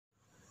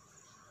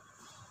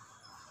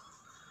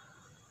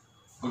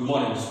Good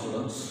morning,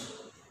 students.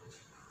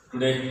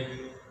 Today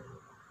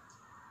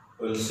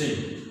we will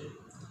see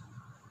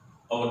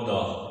about the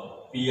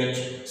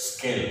pH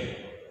scale.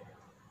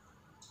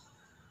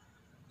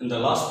 In the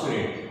last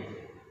period,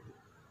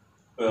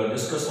 we will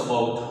discuss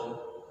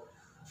about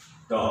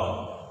the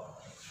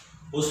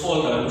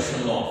Useful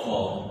dilution law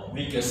for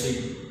weak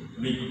acid,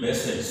 weak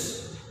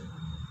bases,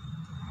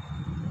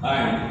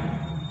 and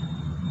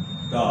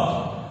the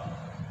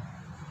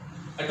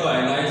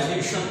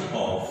ionization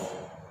of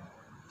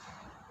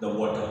the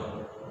water.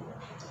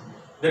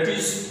 That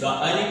is, the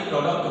ionic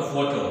product of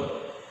water,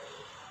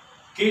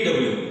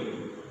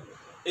 Kw,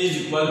 is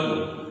equal to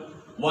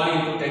 1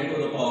 into 10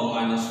 to the power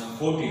minus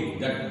 14.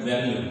 That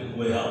value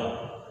we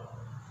have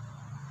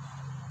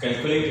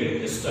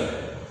calculated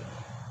yesterday.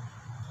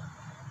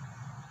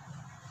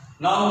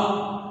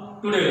 Now,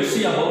 today we will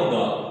see about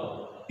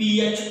the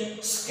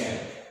pH scale.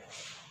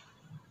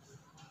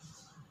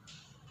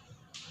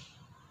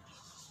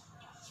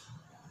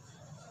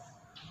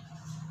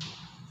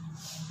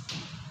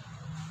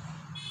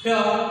 Here,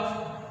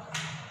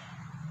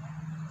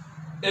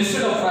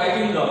 instead of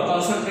writing the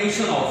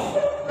concentration of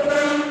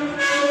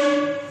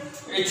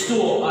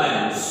H2O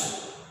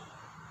ions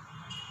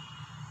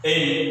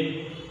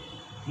in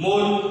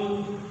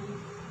mole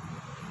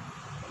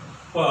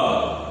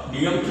per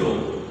dm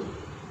cube,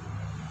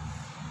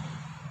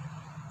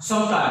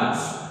 sometimes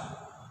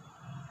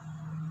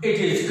it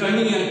is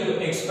convenient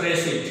to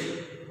express it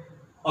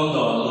on the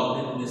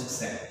logarithmic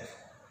set.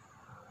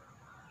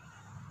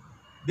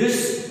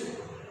 This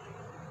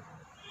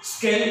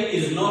scale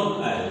is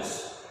known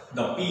as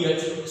the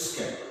pH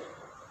scale.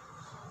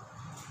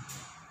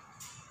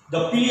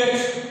 The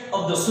pH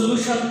of the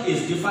solution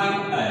is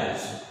defined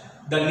as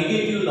the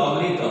negative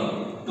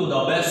logarithm to the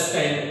base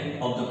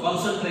 10 of the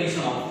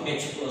concentration of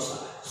H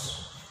plus ions.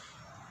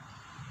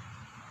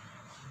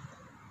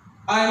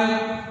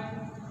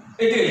 And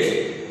it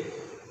is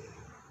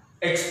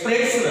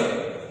expressed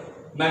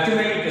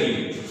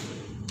mathematically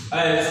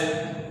as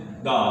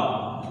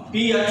the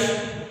pH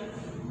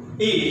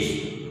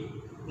is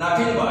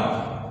nothing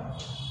but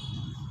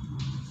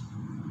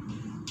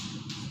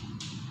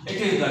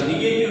it is the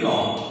negative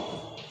log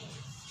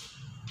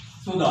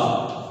to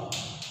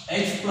the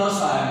H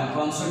plus ion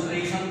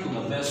concentration to the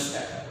base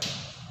 10.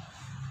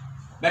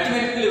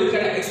 Mathematically, we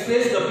can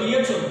express the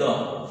pH of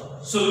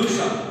the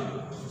solution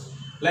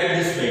like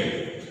this way.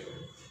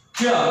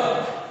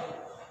 Here,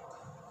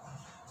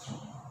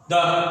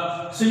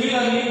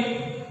 similarly,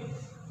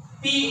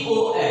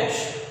 POH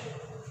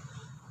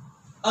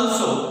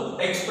also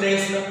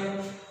expressed.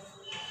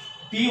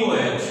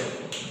 POH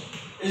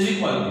is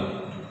equal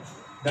to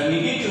the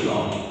negative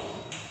log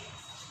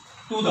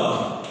to the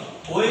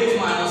OH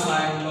minus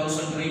ion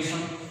concentration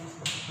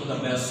to the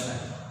base 10.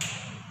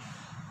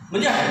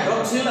 म्हणजे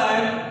hydroxyl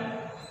ion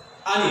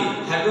आणि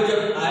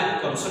hydrogen ion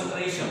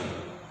concentration,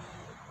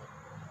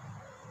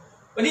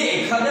 म्हणजे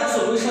एखाद्या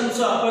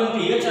सोल्युशनचं आपण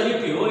pH आणि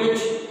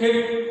POH हे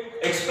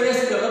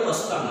express करत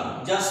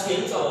असताना ज्या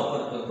स्केलचा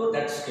वापर करतो,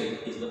 that scale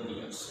is the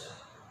pH scale.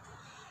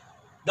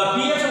 The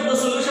pH of the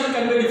solution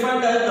can be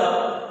defined as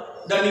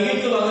the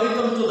negative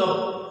logarithm to the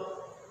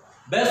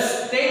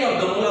base 10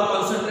 of the molar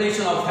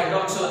concentration of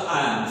hydroxyl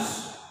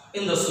ions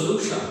in the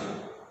solution.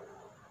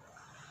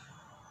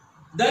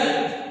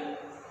 Then,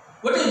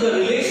 what is the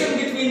relation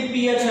between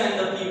pH and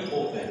the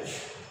POH?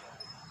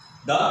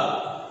 The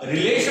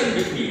relation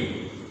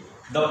between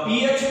the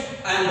pH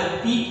and the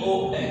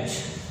POH.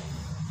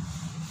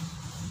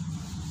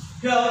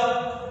 Here,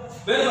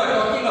 when we are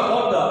talking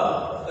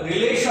about the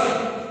relation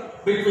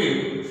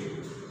between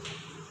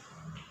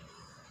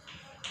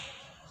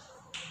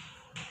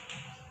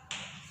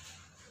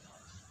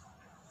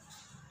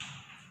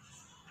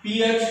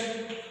pH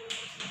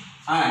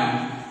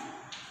and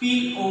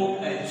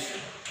POH.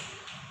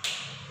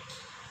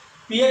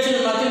 pH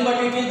is nothing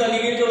but it is the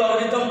negative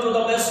logarithm to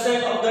the base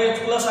 10 of the H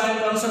plus ion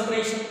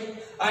concentration,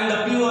 and the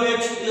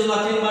POH is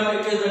nothing but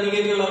it is the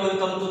negative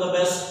logarithm to the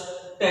base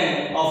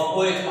 10 of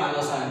OH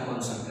minus ion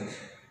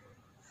concentration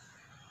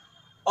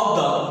of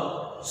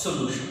the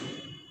solution.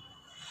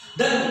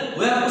 Then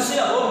we have to see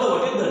about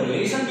what is the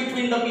relation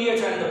between the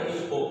pH and the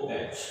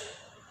POH.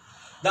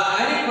 The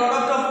ionic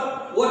product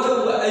of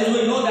water, as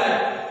we know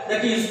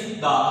that is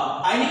the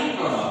ionic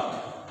product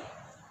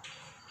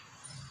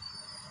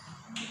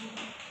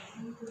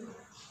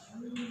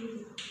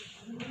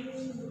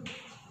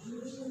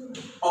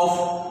of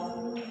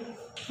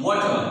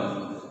water,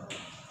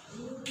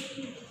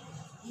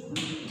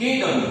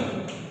 Kw.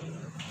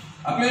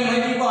 आपल्याला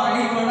माहिती आहे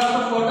ionic product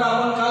of water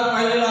आपण काल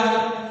पाहिलेला आहे.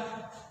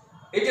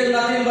 It is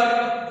nothing but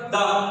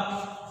the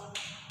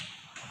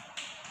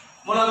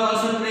molar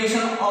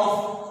concentration of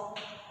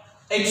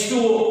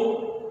H2O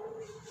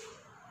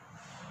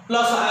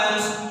plus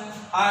ions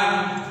and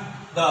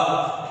the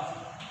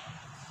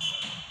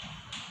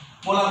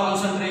molar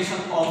concentration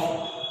of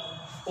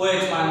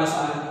OH minus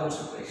ion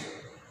concentration.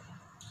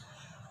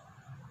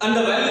 And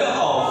the value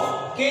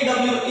of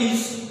Kw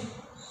is,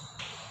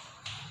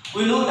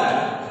 we know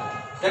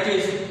that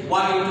is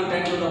 1 into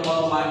 10 to the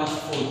power minus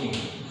 14.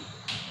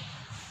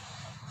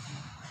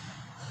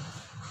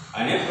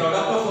 आणि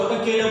product of water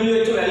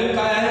KW ची value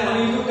काय आहे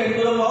 1 × 10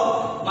 to the power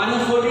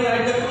 -14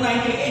 at the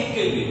 298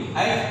 Kelvin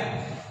आहे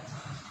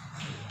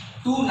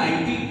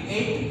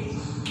 298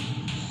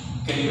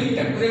 Kelvin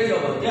temperature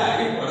वरती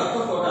आहे product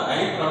of water.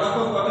 आणि product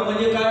of water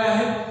म्हणजे काय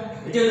आहे?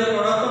 It is the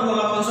product of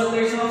molar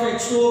concentration of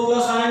H2O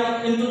plus ion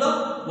into the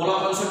molar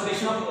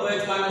concentration of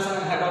OH minus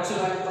ion hydroxyl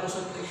ion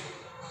concentration.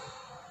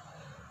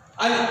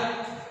 And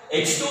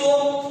H2O,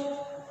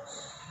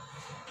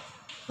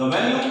 the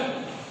value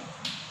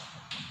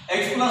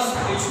H plus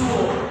H2O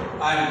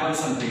ion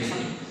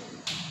concentration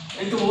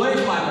into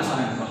OH minus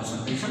ion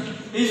concentration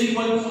is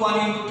equal to 1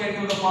 × 10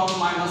 to the power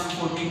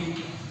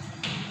 -14,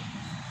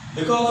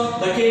 because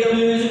the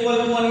KW is equal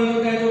to 1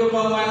 × 10 to the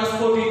power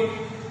 -14.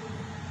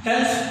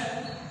 Hence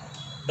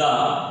the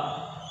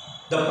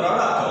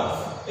product of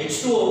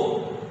H2O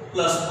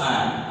plus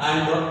ion and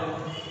the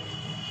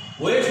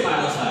OH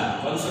minus ion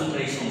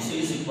concentrations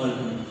is equal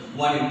to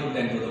 1 ×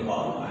 10 to the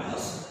power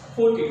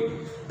 -14.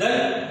 Then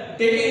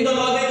taking the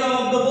logarithm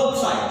of the both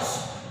sides,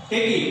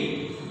 taking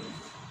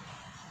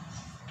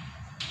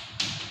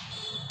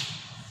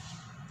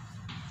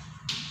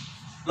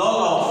log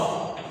of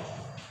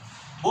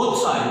both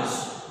sides,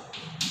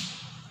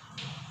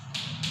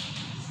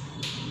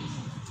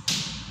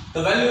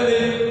 the value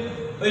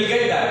will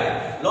get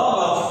that log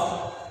of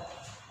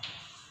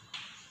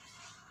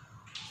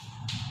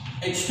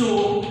H2O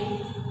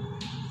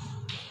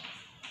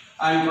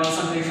and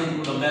concentration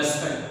to the best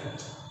time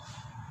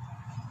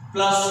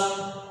plus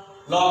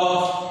log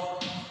of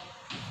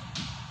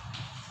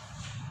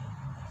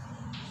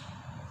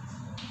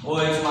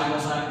OH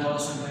minus ion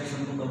concentration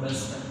to the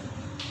best time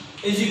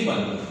is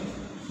equal to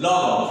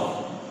log of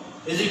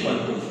is equal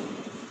to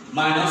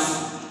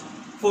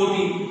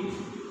 -14.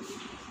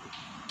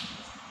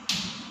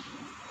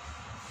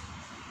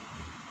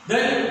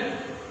 Then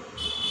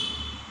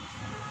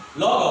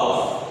log of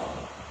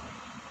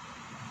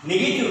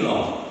negative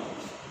log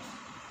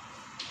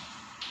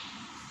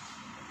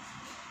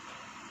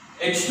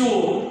H2O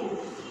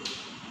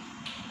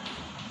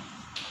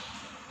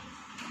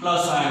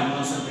plus ion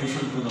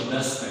concentration to the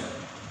plus side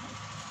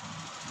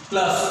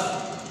plus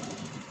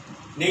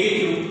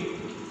negative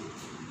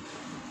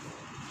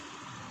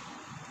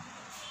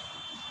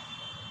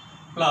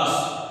plus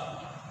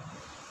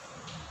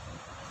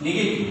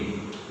negative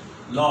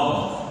log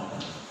of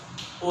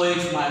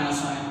OH minus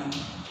ion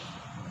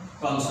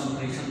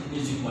concentration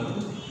is equal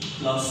to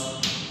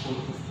 +4.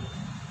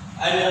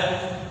 And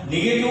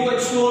negative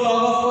H2O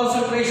log of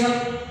concentration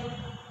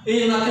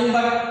is nothing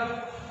but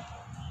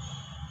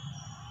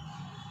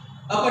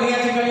आपण या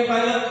ठिकाणी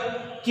पाहिलं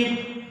की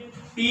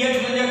pH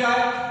म्हणजे काय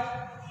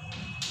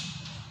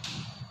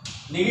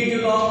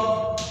negative log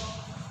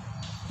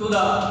to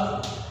the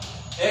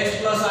H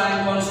plus ion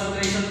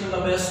concentration to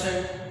the base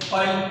state,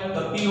 while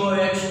the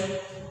POH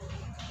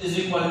is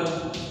equal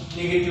to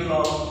negative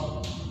log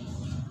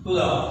to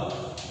the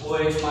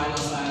OH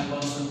minus ion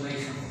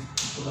concentration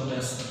to the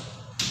base state.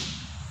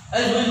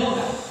 As we know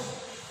that.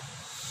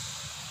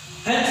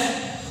 Hence,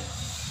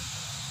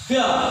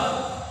 here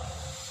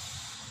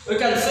we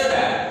can say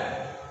that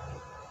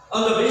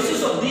on the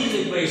basis of these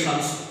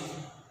equations,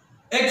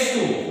 H2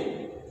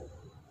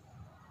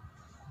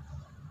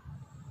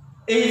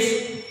 is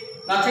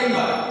nothing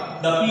but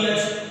the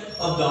pH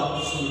of the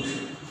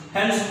solution.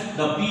 Hence,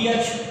 the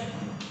pH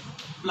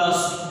plus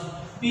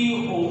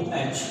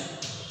POH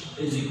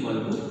is equal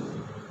to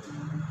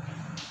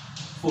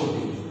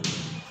 14.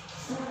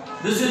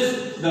 This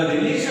is the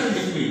relation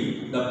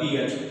between the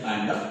pH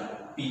and the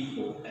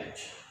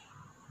POH.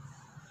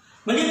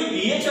 म्हणजे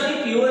pH आणि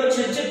POH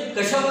चे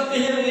कशामध्ये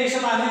हे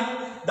relation आहे?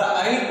 The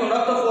ionic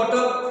product of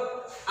water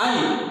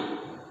आणि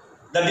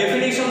the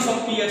definitions of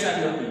pH and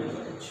the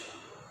POH.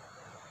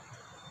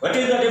 What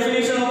is the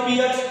definition of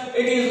pH?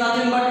 It is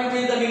nothing but it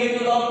is the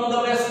negative log to the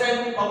base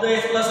 10 of the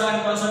H plus ion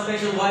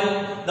concentration, while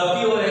the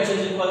POH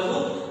is equal to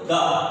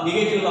the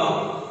negative log.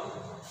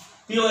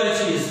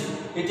 POH is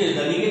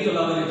the negative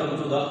logarithm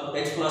to the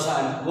H plus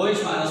ion,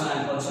 OH minus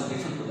ion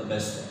concentration to the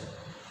base 10.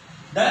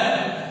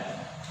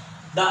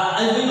 Then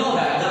as we know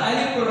that the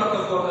ionic product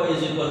of water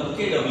is equal to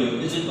KW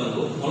is equal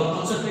to molar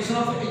concentration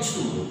of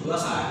H2O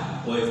plus ion,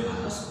 OH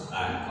minus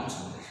ion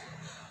concentration.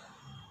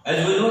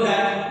 As we know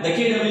that the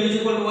KW is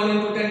equal to 1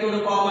 × 10 to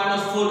the power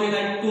 -14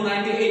 at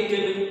 298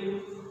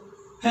 Kelvin.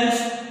 Hence,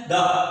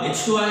 the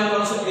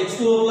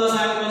H2O plus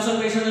ion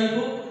concentration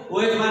into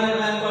OH minus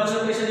ion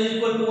concentration is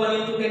equal to 1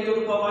 × 10 to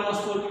the power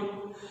 -14.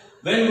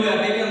 When we are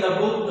taking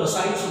both the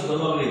sides of the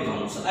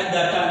logarithms, at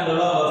that time the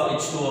log of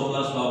H2O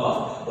plus log of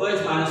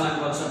OH minus ion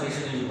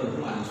concentration is equal to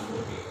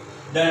 -14.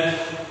 Then,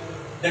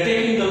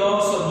 taking the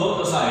logs of both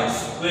the sides,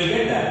 we will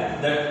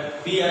get that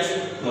pH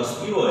plus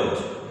POH.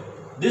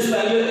 This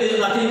value is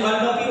nothing but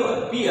the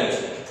pH,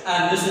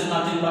 and this is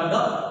nothing but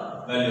the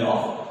value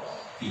of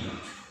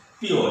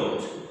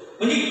POH.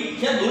 म्हणजे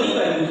ह्या दोन्ही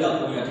values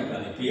आपण या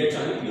ठिकाणी pH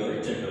आणि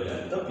POH चे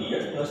ठेवल्यानंतर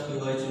pH plus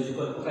POH is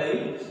equal to काय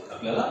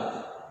आपल्याला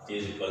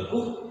is equal to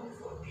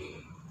 14.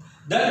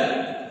 Then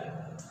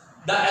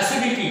the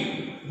acidity,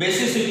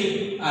 basicity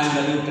and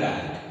the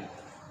neutrality.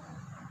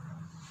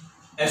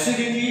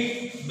 Acidity,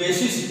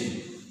 basicity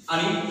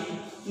आणि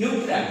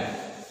न्यूट्रॅलिटी.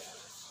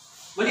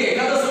 म्हणजे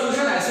एखादं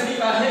सोल्युशन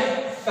ऍसिडिक आहे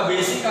का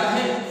बेसिक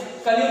आहे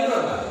का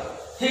न्यूट्रल आहे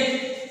हे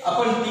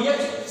आपण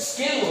पीएच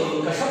स्केल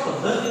वरून कशा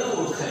पद्धतीने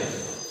ओळखायचं.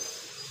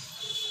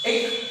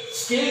 एक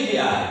स्केल जी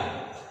आहे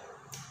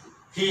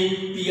ही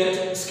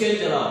पीएच स्केल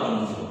ज्याला आपण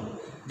म्हणतो,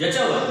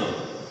 ज्याच्यावरती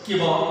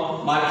किंवा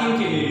मार्किंग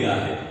केलेली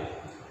आहे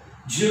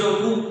 0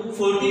 to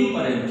 14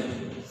 पर्यंत.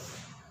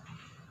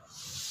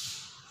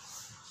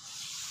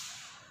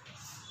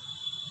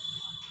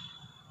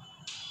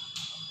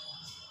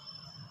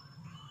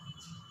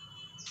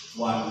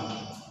 One,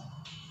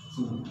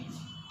 2,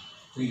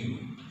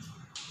 3,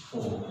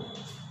 4,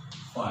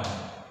 5,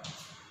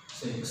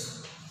 6,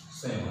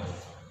 7,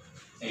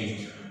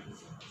 8,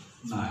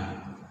 9,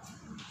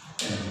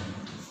 10,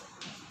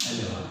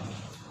 11,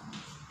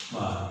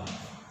 12,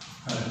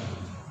 13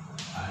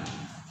 and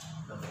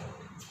 14.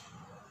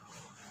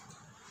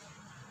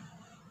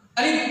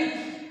 आणि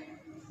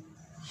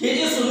हे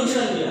जे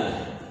सोल्युशन जे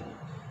आहे,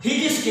 ही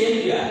जी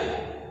स्केल जी आहे,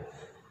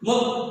 मग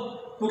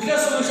कुठल्या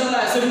सोल्युशनला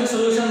ऍसिडिक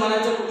सोल्युशन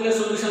म्हणायचं, कुठल्या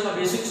सोल्युशनला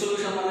बेसिक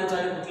सोल्युशन म्हणायचं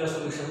आणि कुठल्या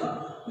सोल्युशनला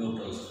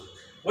neutral solution.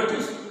 What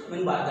is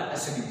mean by the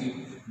acidity,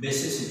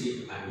 basicity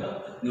and the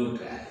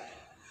neutrality?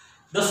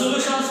 The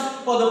solutions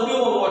for the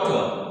pure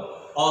water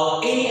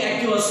or any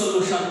aqueous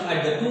solution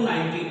at the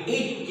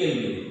 298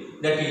 Kelvin,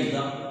 that is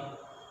the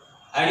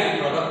ideal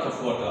product of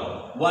water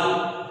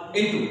 1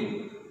 into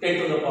 10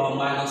 to the power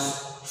minus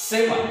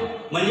 7.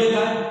 म्हणजे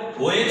काय?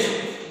 OH,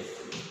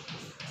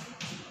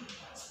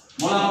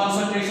 molar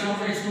concentration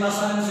of H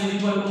plus ions is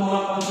equal to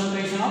molar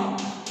concentration of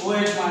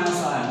OH minus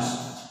ions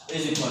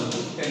is equal to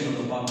 10 to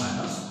the power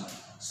minus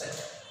 7.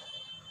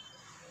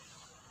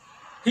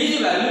 He ji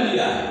value दी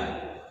आहे,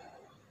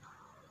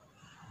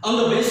 on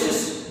the basis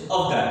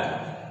of that,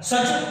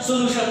 such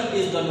solution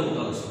is the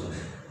neutral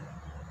solution.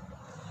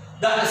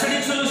 The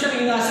acidic solution,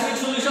 in acidic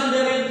solution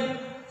there is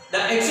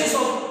the excess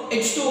of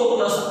H2O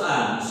plus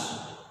ions,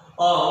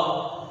 or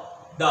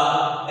the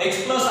H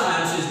plus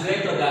ions is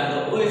greater than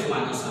the OH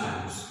minus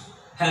ions.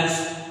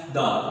 Hence,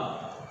 the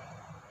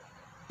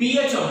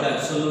pH of that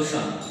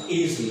solution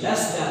is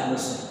less than the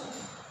 7.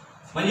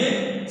 म्हणजे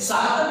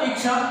 7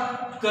 पेक्षा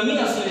कमी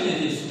असलेले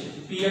जे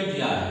pH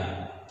जे आहे,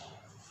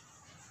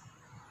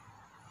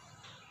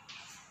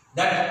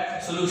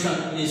 that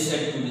solution is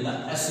said to be the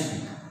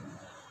acidic,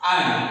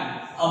 and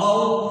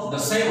above the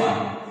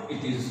 7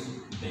 it is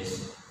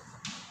basic,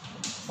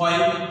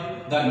 while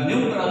the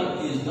neutral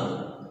is the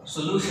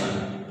solution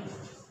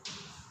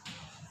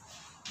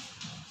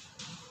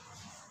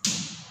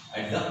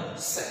at the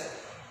 7.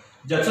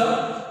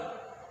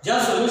 ज्या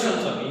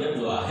सोल्युशनचा pH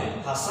जो आहे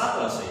हा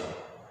 7 असेल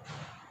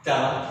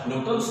त्याला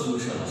न्यूट्रल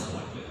सोल्युशन असं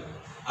म्हटलेलं आहे.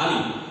 आणि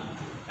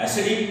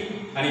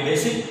ऍसिडिक आणि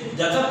बेसिक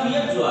ज्याचा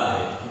pH जो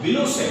आहे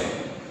below 7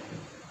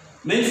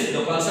 means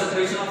the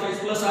concentration of H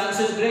plus ions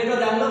is greater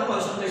than the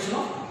concentration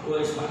of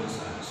OH minus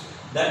ions.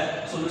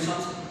 That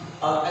solutions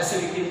are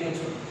acidic in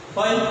nature.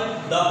 While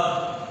the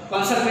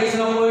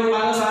concentration of OH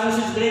minus ions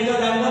is greater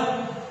than the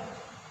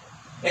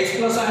H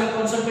plus ion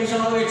concentration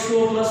of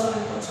H2O plus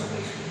ion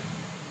concentration.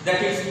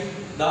 That is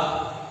the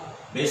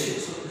basic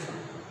solution.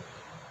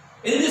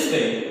 In this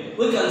way,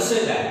 we can say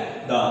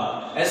that the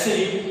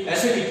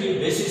acidity,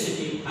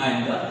 basicity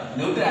and the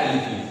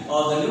neutrality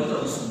or the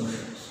neutral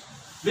solutions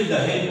with the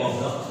help of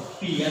the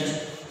pH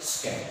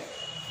scale.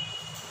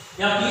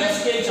 या pH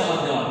स्केलच्या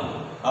माध्यमातून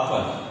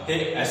आपण हे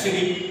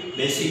acidic,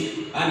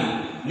 basic आणि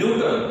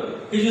neutral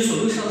हे जे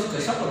solutions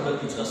कशा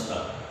पद्धतीचे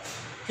असतात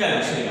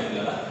ह्याविषयी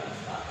आपल्याला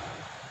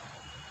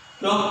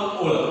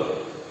ओळख.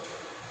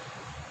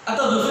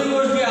 आता दुसरी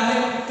गोष्ट जी आहे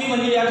ती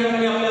म्हणजे या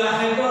ठिकाणी आपल्याला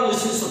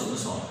hydrolysis of the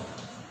salt.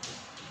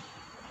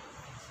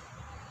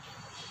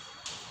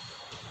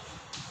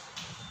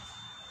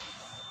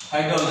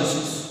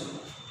 Hydrolysis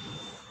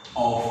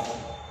of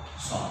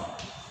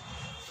salt.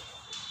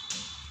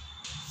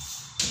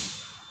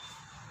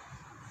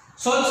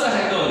 Salts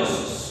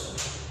hydrolysis.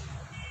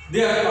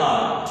 There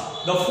are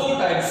the 4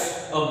 types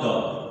of the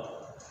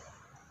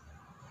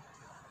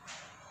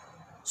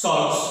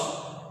salts.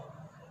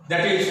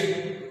 That is,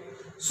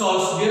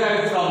 salts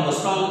derived from the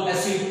strong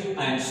acid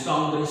and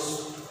strong base.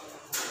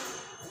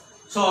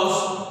 Salts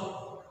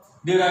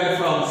derived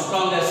from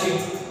strong acid,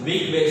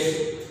 weak base.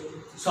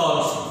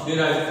 Salts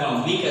derived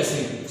from weak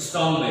acid,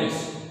 strong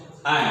base,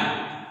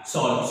 and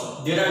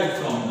salts derived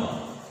from the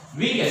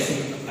weak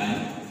acid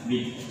and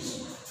weak base.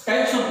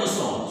 Types of the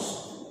salts,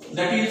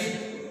 that is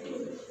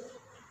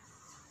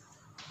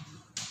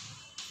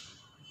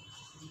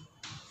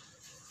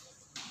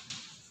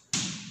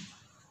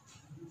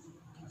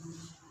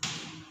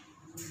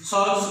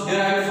salts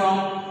derived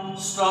from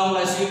strong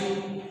acid,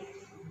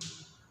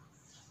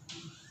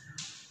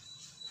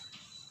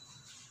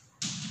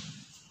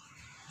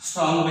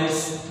 strong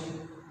base,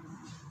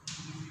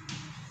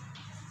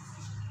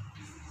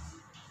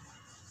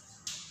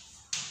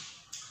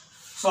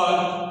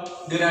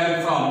 salt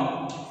derived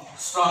from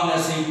strong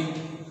acid,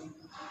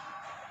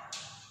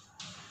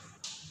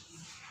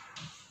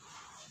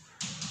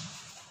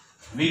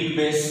 weak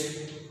base,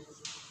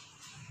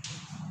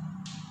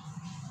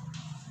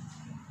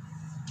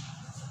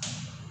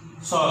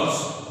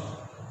 salts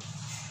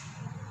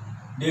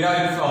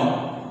derived from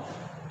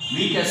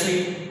weak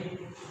acid,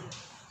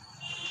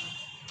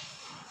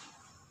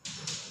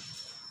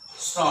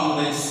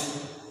 strong base,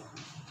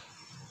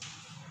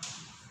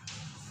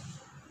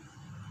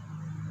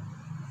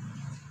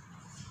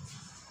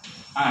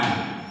 and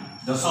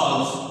the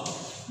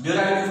salts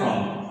derived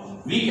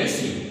from weak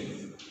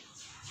acid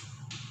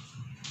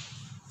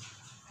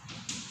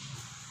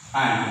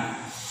and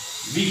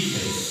weak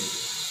base.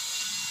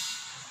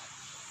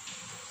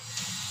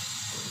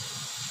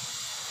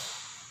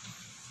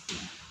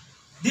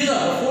 These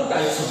are the four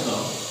types of the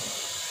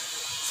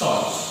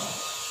salts: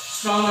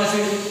 strong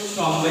acid,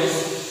 strong base;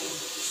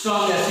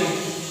 strong acid,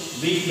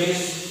 weak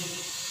base;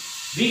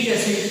 weak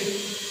acid,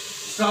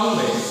 strong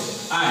base;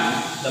 and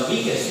the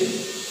weak acid,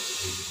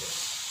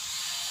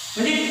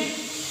 weak base.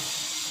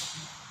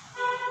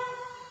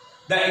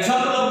 The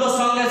example of the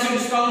strong acid,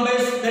 strong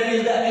base, that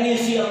is the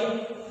NaCl.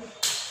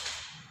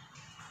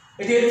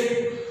 It is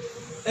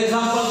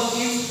example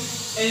is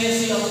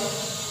NaCl.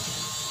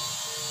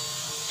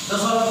 The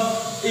salt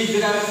is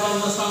derived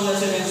from the strong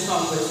acid and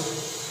strong base.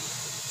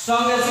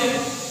 Strong acid,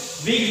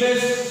 weak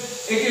base,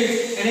 it is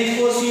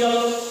NH4Cl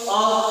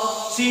or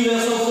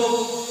CuSO4.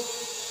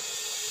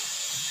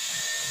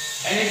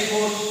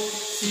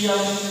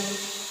 NH4Cl,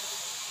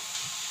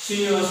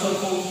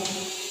 CuSO4.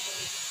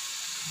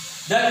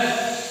 Then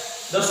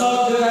the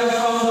salt derived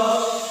from the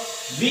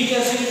weak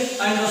acid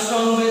and the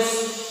strong base,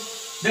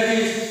 that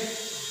is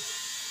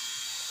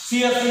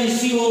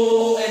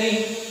CH3COONE,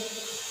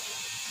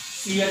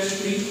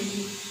 CH3COONE.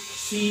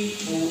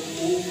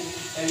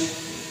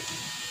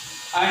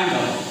 And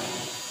the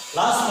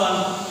last one,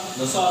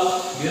 the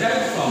salt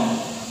derived from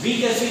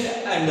weak acid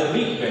and the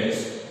weak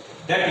base,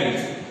 that is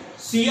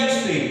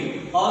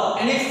CH3 or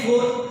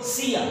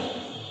NH4Cl.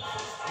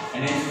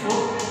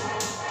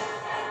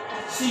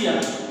 NH4Cl.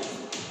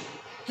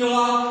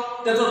 किंवा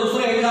त्याचं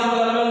दुसरं example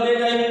आपल्याला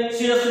देत आहे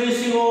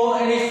CH3COO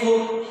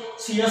NH4,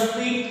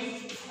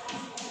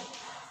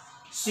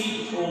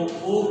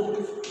 CH3COO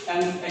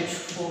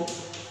NH4.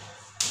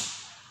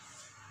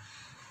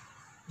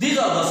 These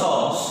are the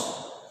salts,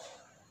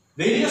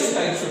 various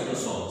types of the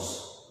salts,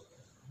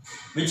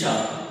 which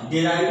are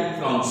derived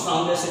from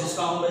strong acid,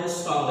 strong base,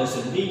 strong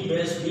acid, weak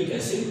base, weak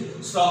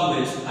acid, strong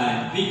base,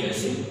 and weak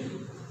acid,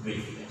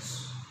 weak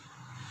base.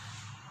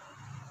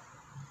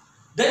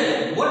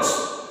 Then what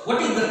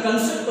is the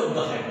concept of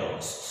the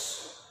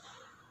hydrolysis?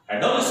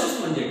 Hydrolysis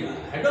म्हणजे काय?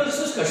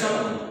 Hydrolysis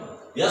कशाला म्हणतात?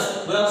 Yes,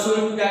 we are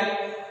showing that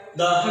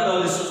the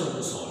hydrolysis of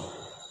the salt.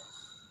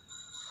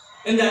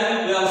 In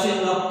that we are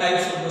seeing the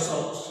types of the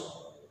salts.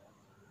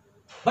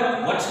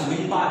 But what's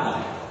meant by the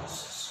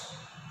hydrolysis?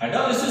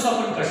 Hydrolysis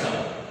आपण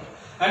कशाला?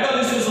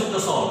 Hydrolysis of the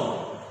salt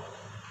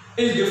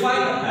is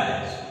defined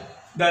as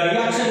the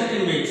reaction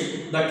in which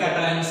the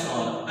cations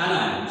or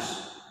anions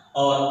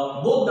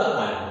or both the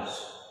ions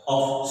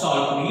of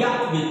salt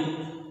react with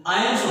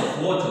ions of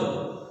water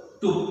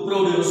to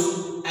produce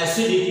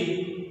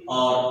acidity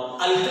or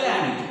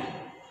alkalinity,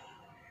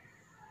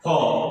 or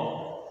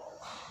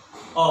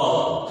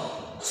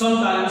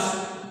sometimes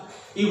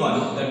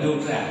even the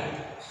neutrality.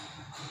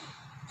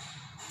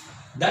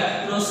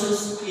 That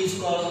process is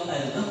called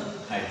as the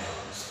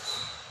hydrolysis.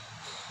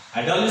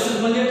 Hydrolysis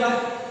म्हणजे काय?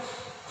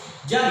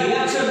 ज्या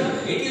reaction,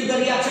 it is the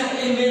reaction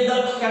in which the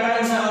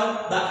cations or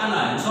the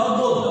anions or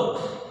both the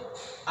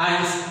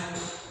ions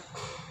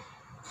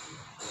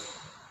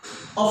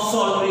of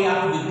salt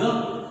react with the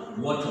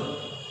water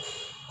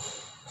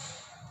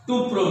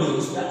to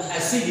produce the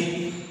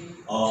acidity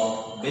or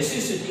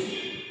basicity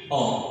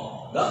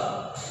or the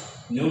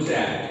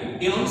neutrality.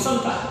 Even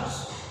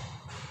sometimes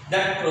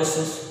that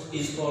process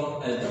is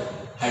called as the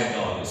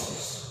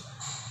hydrolysis.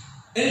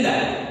 In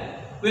that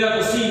we have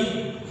to see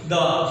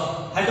the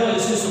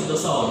hydrolysis of the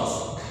salts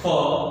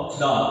for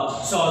the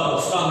salt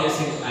of strong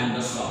acid and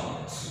the strong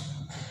base.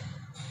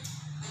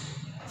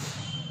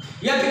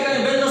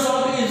 When the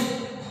salt is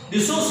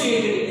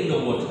dissociated in the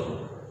water,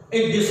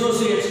 it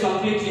dissociates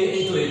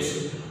completely into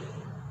its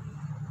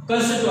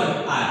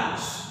constituent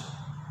ions,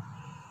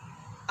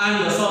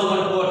 and the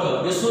solvent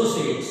water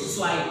dissociates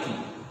slightly.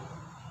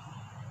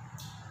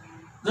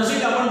 जसे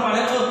की आपण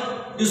पाण्याचं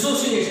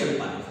dissociation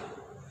पाहिलं,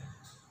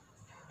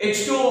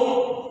 H2O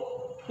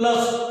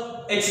plus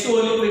H2O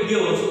liquid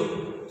gives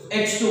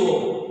H2O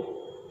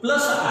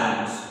plus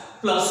ions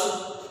plus,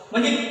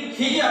 म्हणजे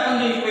हे जे आपण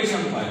जे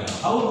equation पाहिलं,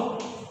 how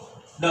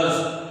does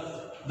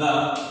the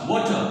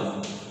water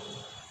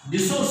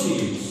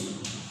dissociates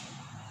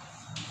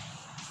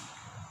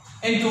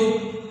into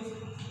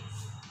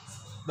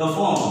the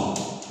form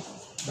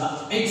the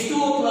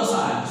H2O plus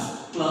ions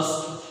plus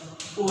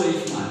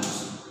OH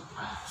minus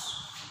ions.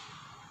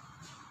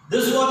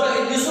 This water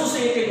is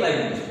dissociated like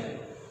this,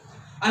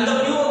 and the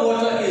pure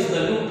water is the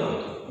neutral.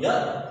 Yeah,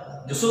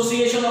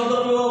 dissociation of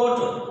the pure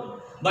water,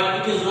 but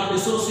it is not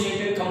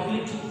dissociated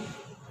completely.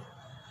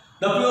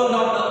 The pure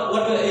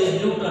water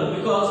is neutral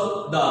because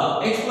the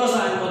H plus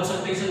ion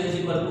concentration is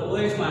equal to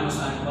OH minus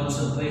ion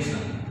concentration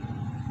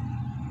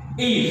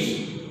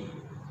is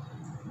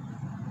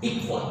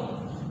equal.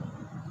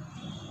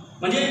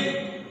 म्हणजे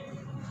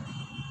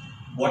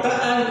water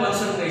ion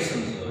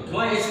concentration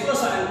किंवा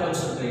H+ ion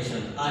concentration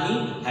आणि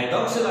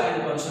hydroxyl ion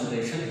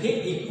concentration हे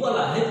equal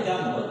आहेत,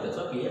 त्यामुळे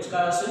त्याचा pH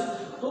काय असेल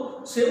तो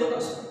 7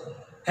 असेल.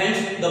 Hence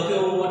the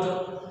pure water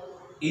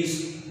is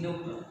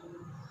neutral.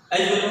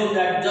 As we know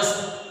that just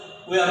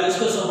we have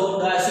discussed about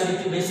the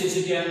acidity,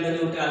 basicity and the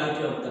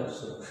neutrality of that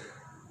solution.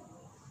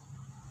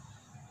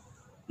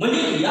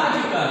 म्हणजे या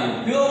ठिकाणी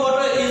pure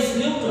water is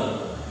neutral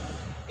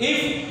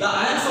if the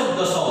ions of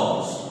the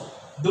salts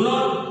do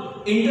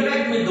not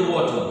interact with the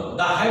water,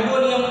 the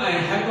hydronium and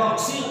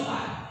hydroxyl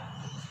ion.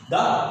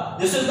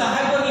 This is the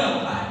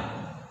hydronium ion.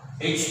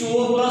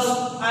 H2O plus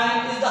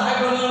ion is the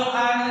hydronium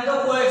ion and the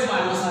OH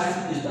minus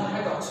ion is the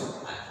hydroxyl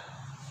ion.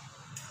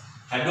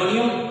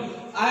 Hydronium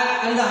ion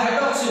and the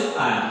hydroxyl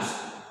ions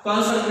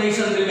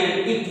concentration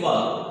remain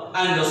equal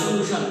and the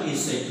solution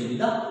is said to be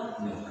the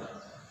neutral.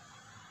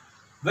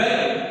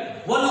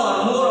 When one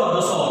or more of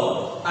the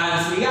salt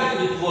ions react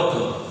with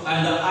water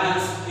and the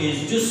ions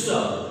is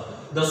disturbed,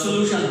 the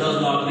solution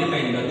does not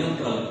remain the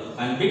neutral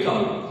and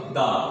become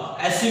the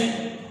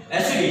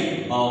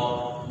acidic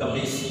of the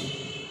base.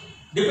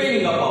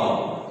 Depending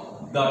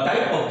upon the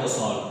type of the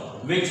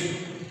salt, which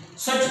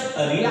such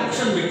a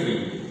reaction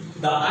between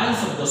the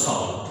ions of the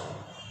salt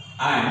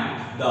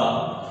and the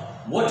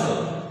water,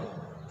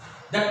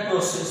 that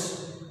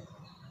process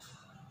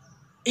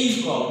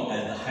is called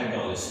as the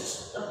hydrolysis.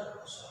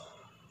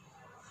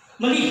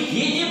 म्हणजे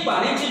हे जे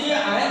पाण्याचे जे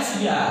ions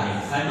जे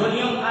आहेत,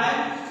 hydronium ion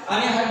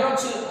आणि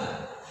hydroxyl ion,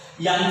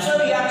 यांचं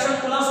reaction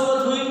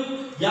कोणासोबत होईल?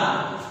 या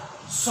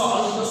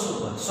salt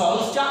सोबत,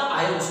 सॉल्टच्या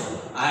ion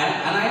सोबत.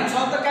 Ions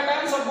of the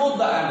कॅटायन्स of both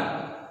the ion,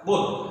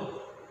 both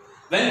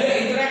when they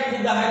interact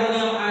with the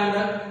hydronium and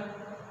the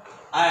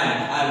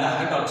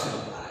hydroxyl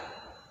ion,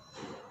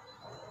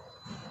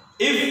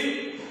 if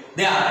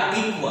they are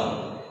equal,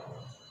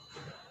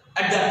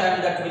 at that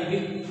time that will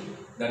be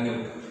the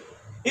neutral.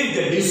 If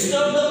they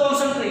disturb the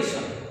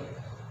concentration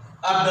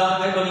of the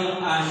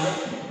hydronium and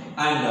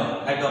the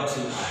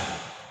hydroxyl ion,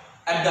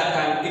 at that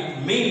time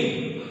it may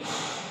be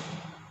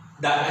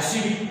the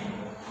acidic,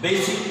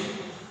 basic.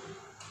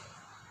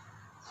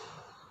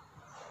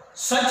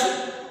 Such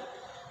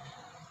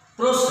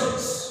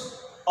process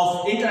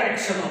of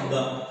interaction of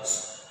the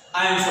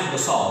ions of the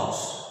salts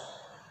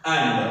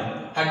and the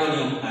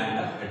hydronium and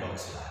the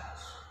hydroxyl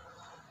ions,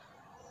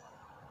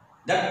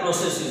 that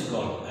process is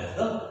called as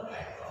the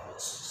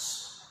hydrolysis.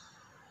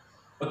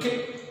 Okay,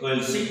 we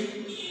will see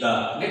the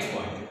next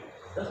point,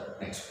 the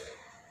next point.